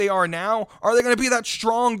and what they are now? Are they going to be that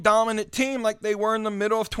strong, dominant team like they were in the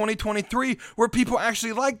middle of 2023 where people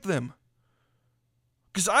actually liked them?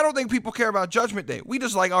 Because I don't think people care about Judgment Day. We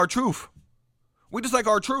just like R-Truth. We just like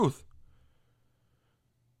R-Truth.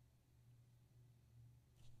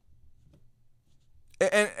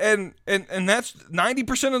 And that's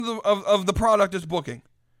 90% of the product is booking.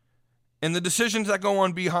 And the decisions that go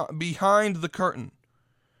on behind the curtain.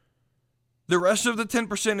 The rest of the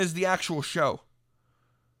 10% is the actual show.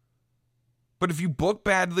 But if you book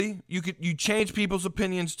badly, you change people's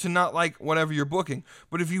opinions to not like whatever you're booking.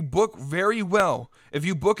 But if you book very well, if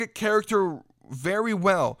you book a character very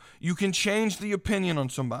well, you can change the opinion on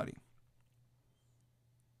somebody.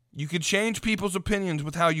 You can change people's opinions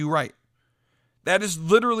with how you write. That is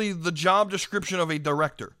literally the job description of a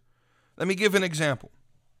director. Let me give an example.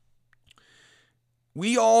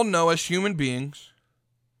 We all know as human beings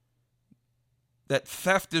that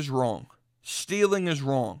theft is wrong. Stealing is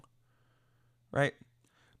wrong. Right?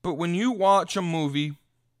 But when you watch a movie,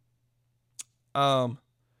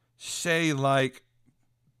 say like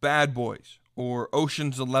Bad Boys or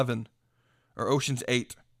Ocean's 11 or Ocean's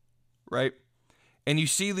 8, right? And you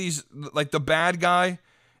see these, like the bad guy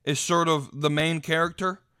is sort of the main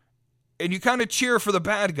character, and you kind of cheer for the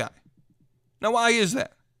bad guy. Now, why is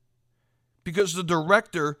that? Because the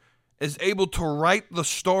director is able to write the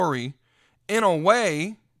story in a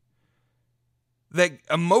way that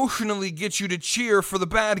emotionally gets you to cheer for the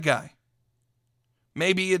bad guy.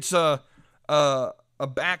 Maybe it's a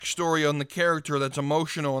backstory on the character that's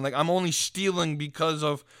emotional, and like I'm only stealing because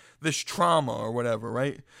of this trauma or whatever,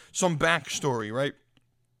 right? Some backstory, right?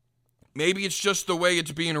 Maybe it's just the way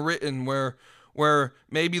it's being written where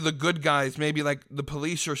maybe the good guys, maybe like the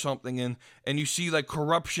police or something, and you see like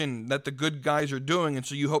corruption that the good guys are doing, and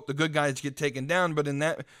so you hope the good guys get taken down, but in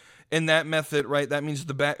that method, right, that means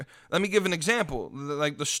the bad. Let me give an example.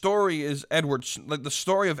 Like the story is the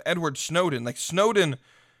story of Edward Snowden. Like Snowden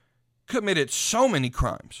committed so many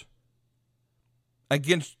crimes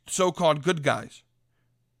against so-called good guys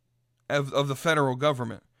of the federal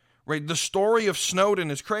government. Right, the story of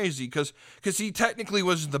Snowden is crazy because he technically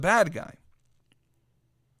was the bad guy.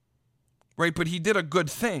 Right, but he did a good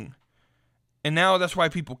thing. And now that's why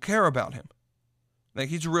people care about him. Like,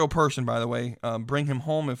 he's a real person, by the way. Bring him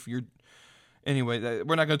home if you're... Anyway,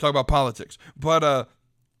 we're not going to talk about politics. But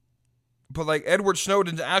like, Edward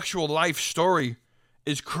Snowden's actual life story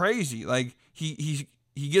is crazy. Like, he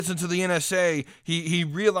gets into the NSA. He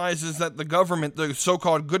realizes that the government, the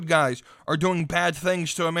so-called good guys, are doing bad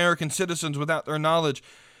things to American citizens without their knowledge.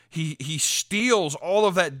 He steals all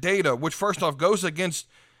of that data, which first off goes against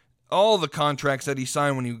all the contracts that he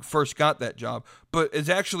signed when he first got that job, but it's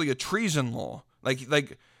actually a treason law.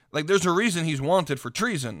 Like Like, there's a reason he's wanted for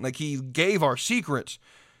treason. Like, he gave our secrets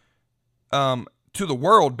to the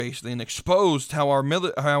world, basically, and exposed how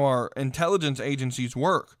our intelligence agencies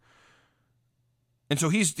work. And so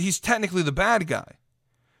he's technically the bad guy.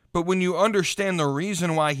 But when you understand the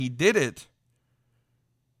reason why he did it,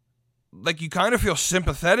 like, you kind of feel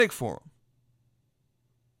sympathetic for him.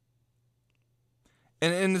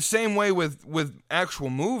 And in the same way with actual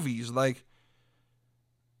movies, like,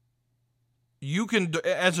 you can,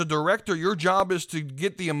 as a director, your job is to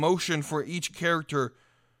get the emotion for each character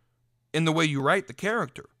in the way you write the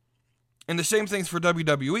character. And the same thing's for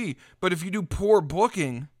WWE. But if you do poor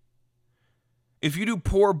booking,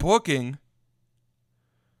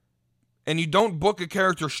 and you don't book a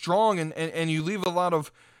character strong and you leave a lot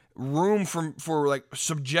of room for like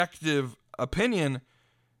subjective opinion,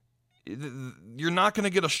 you're not going to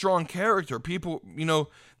get a strong character. People,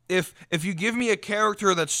 if you give me a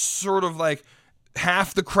character that's sort of like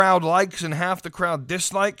half the crowd likes and half the crowd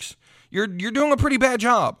dislikes, you're doing a pretty bad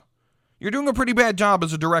job. You're doing a pretty bad job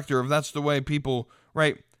as a director if that's the way people,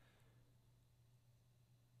 right?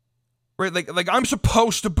 Right, like I'm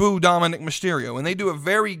supposed to boo Dominic Mysterio, and they do a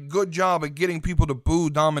very good job at getting people to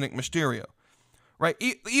boo Dominic Mysterio, right?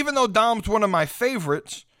 Even though Dom's one of my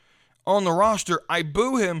favorites on the roster, I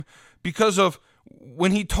boo him because of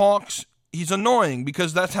when he talks, he's annoying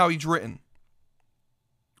because that's how he's written,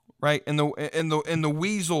 right? And the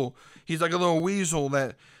weasel, he's like a little weasel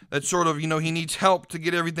that sort of, he needs help to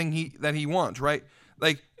get everything that he wants, right?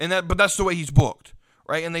 Like, but that's the way he's booked,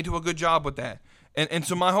 right? And they do a good job with that. And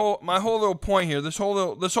so my whole little point here, this whole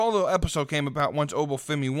little episode came about once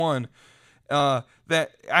Obafemi won,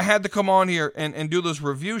 that I had to come on here and do this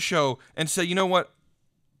review show and say, you know what,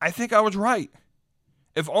 I think I was right.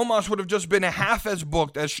 If Omos would have just been a half as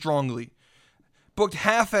booked as strongly, booked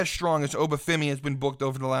half as strong as Obafemi has been booked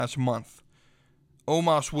over the last month,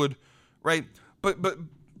 Omos would, right? But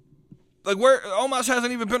like, where Omos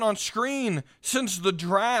hasn't even been on screen since the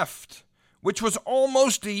draft, which was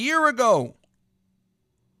almost a year ago.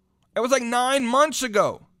 It was like 9 months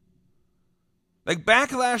ago. Like,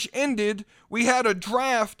 Backlash ended, we had a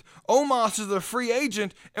draft, Omos is a free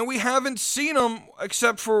agent, and we haven't seen him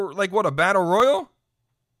except for, like, what, a battle royal?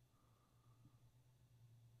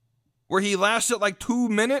 Where he lasted like 2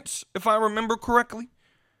 minutes, if I remember correctly.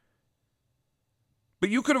 But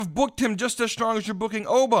you could have booked him just as strong as you're booking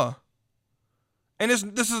Oba. And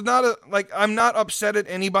this is not I'm not upset at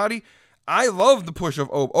anybody. I love the push of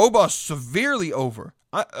Oba. Oba's severely over.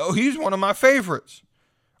 He's one of my favorites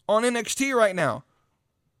on NXT right now.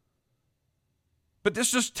 But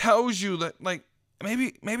this just tells you that, like,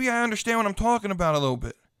 maybe I understand what I'm talking about a little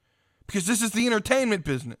bit. Because this is the entertainment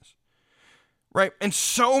business. Right? And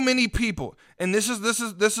so many people, and this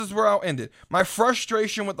is where I'll end it. My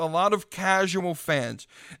frustration with a lot of casual fans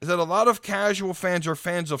is that a lot of casual fans are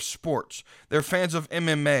fans of sports. They're fans of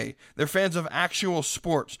MMA. They're fans of actual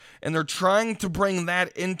sports. And they're trying to bring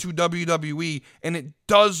that into WWE, and it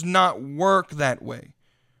does not work that way.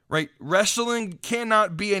 Right? Wrestling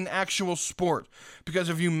cannot be an actual sport. Because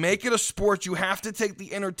if you make it a sport, you have to take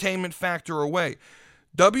the entertainment factor away.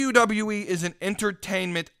 WWE is an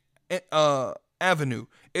entertainment avenue.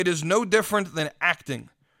 It is no different than acting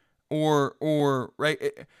or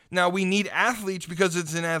right. Now, we need athletes because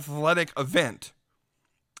it's an athletic event.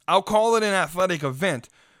 I'll call it an athletic event.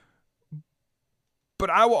 But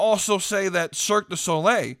I will also say that Cirque du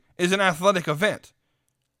Soleil is an athletic event.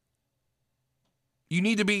 You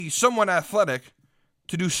need to be somewhat athletic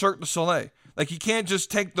to do Cirque du Soleil. Like, you just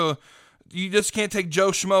can't take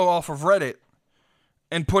Joe Schmo off of Reddit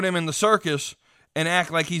and put him in the circus and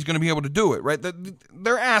act like he's going to be able to do it, right?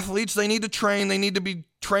 They're athletes. They need to train. They need to be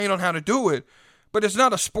trained on how to do it. But it's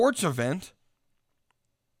not a sports event.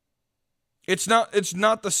 It's not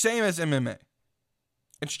the same as MMA.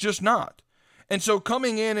 It's just not. And so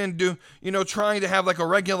coming in and trying to have like a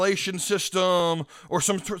regulation system or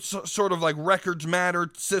some sort of like records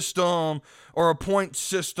matter system or a point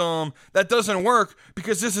system, that doesn't work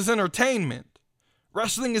because this is entertainment.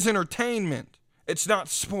 Wrestling is entertainment. It's not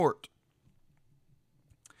sport.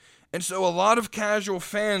 And so a lot of casual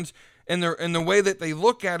fans and the way that they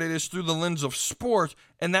look at it is through the lens of sport,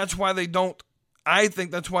 and I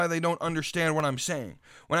think that's why they don't understand what I'm saying.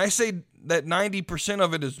 When I say that 90%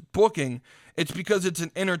 of it is booking, it's because it's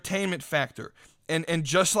an entertainment factor. And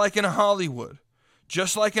just like in Hollywood,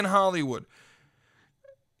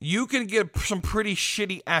 you can get some pretty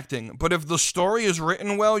shitty acting, but if the story is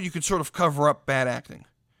written well, you can sort of cover up bad acting.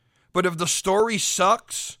 But if the story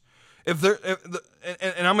sucks, I'm going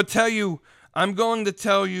to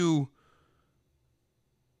tell you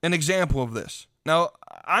an example of this. Now,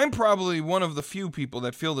 I'm probably one of the few people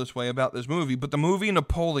that feel this way about this movie, but the movie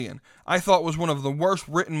Napoleon, I thought was one of the worst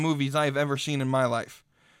written movies I've ever seen in my life.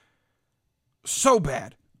 So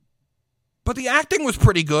bad. But the acting was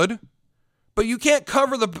pretty good. But you can't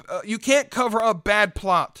cover up bad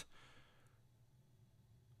plot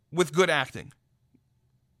with good acting.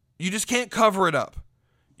 You just can't cover it up.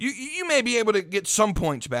 You may be able to get some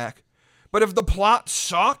points back, but if the plot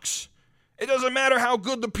sucks, it doesn't matter how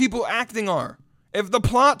good the people acting are. If the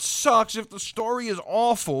plot sucks, if the story is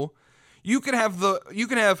awful, you can have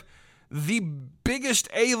the biggest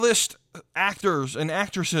A-list actors and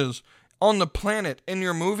actresses on the planet in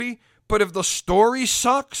your movie, but if the story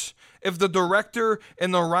sucks, if the director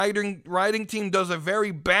and the writing team does a very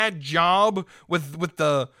bad job with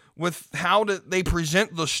how they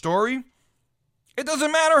present the story, it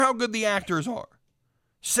doesn't matter how good the actors are.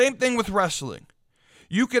 Same thing with wrestling.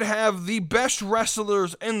 You could have the best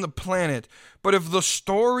wrestlers in the planet, but if the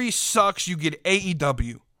story sucks, you get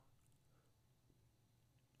AEW.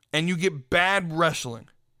 And you get bad wrestling.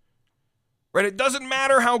 Right? It doesn't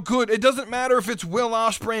matter how good. It doesn't matter if it's Will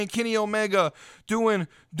Ospreay and Kenny Omega doing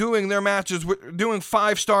their matches, doing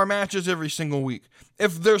 5-star matches every single week.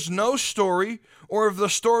 If there's no story, or if the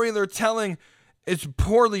story they're telling is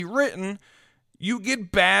poorly written, you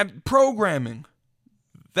get bad programming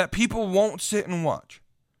that people won't sit and watch.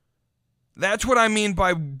 That's what I mean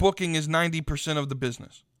by booking is 90% of the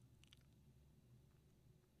business.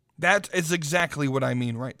 That is exactly what I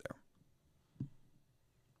mean right there.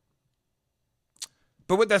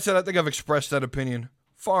 But with that said, I think I've expressed that opinion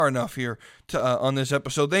far enough here on this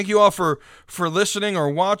episode. Thank you all for listening or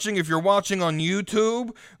watching. If you're watching on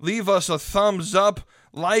YouTube, leave us a thumbs up,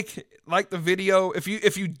 like the video. If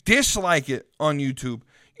you dislike it on YouTube,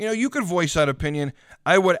 you could voice that opinion.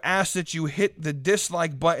 I would ask that you hit the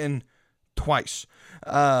dislike button twice.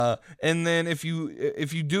 And then if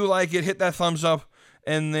you do like it, hit that thumbs up,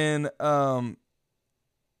 and then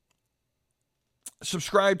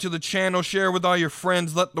subscribe to the channel, share with all your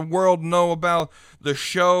friends, let the world know about the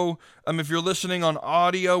show. If you're listening on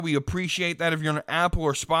audio, we appreciate that. If you're on Apple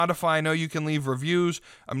or Spotify, I know you can leave reviews.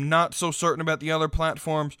 I'm not so certain about the other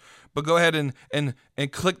platforms, but go ahead and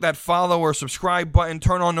click that follow or subscribe button.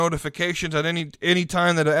 Turn on notifications at any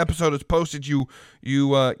time that an episode is posted. You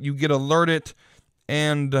get alerted,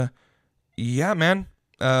 and yeah, man,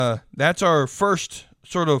 that's our first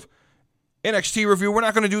sort of NXT review. We're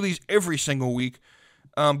not going to do these every single week,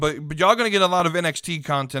 but y'all going to get a lot of NXT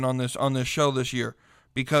content on this show this year,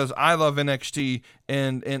 because I love NXT,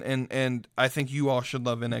 and I think you all should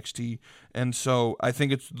love NXT, and so I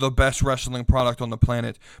think it's the best wrestling product on the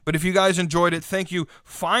planet. But if you guys enjoyed it, thank you.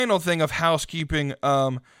 Final thing of housekeeping,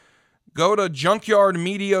 go to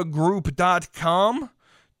junkyardmediagroup.com.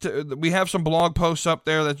 We have some blog posts up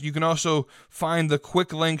there that you can also find the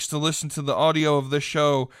quick links to listen to the audio of this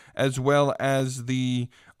show, as well as the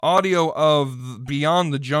audio of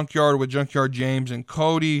Beyond the Junkyard with Junkyard James and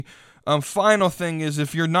Cody. Final thing is,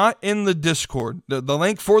 if you're not in the Discord, the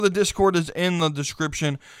link for the Discord is in the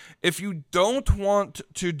description. If you don't want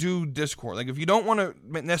to do Discord, like if you don't want to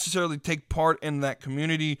necessarily take part in that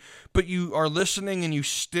community, but you are listening and you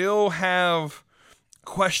still have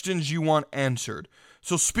questions you want answered.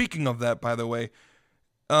 So speaking of that, by the way,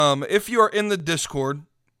 if you are in the Discord,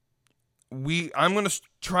 I'm going to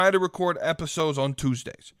try to record episodes on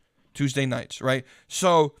Tuesday nights, right?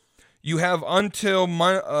 So you have until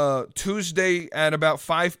Tuesday at about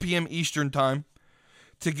 5 p.m. Eastern time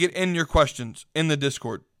to get in your questions in the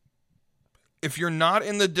Discord. If you're not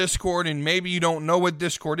in the Discord and maybe you don't know what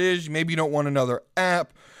Discord is, maybe you don't want another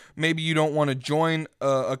app, maybe you don't want to join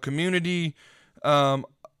a community,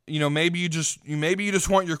 maybe you just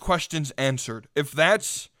want your questions answered. If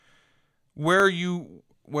that's where you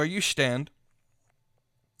stand,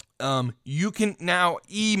 you can now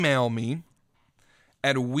email me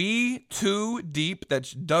at we2deep.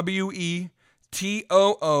 That's WETOODEEP.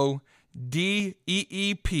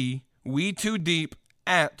 we2deep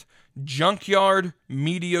at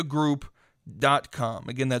junkyardmediagroup.com.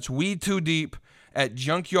 Again, that's we2deep at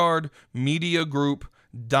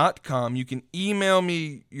junkyardmediagroup.com. You can email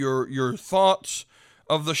me your thoughts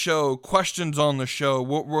of the show, questions on the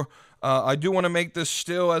show. I do want to make this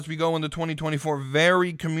still, as we go into 2024,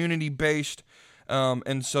 very community-based.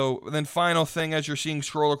 And so then final thing, as you're seeing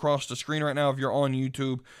scroll across the screen right now, if you're on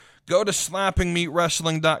YouTube, go to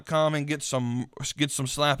slappingmeatwrestling.com and get some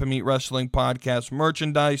Slapping Meat Wrestling podcast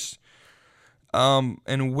merchandise.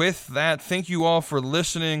 And with that, thank you all for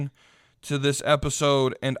listening to this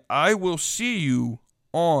episode, and I will see you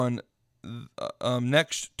on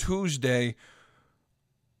next Tuesday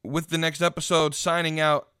with the next episode. Signing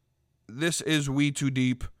out, This is We Too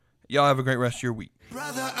Deep. Y'all have a great rest of your week.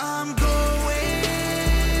 Brother, I'm going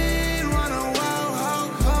run a wild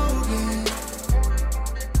Hulk Hogan.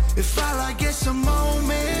 If all I get's a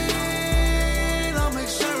moment, I'll make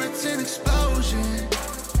sure it's an explosion.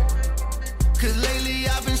 Cause lately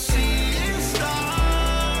I've been seeing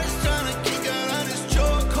stars, trying to kick out of this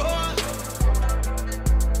chokehold.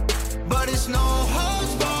 But it's no hope.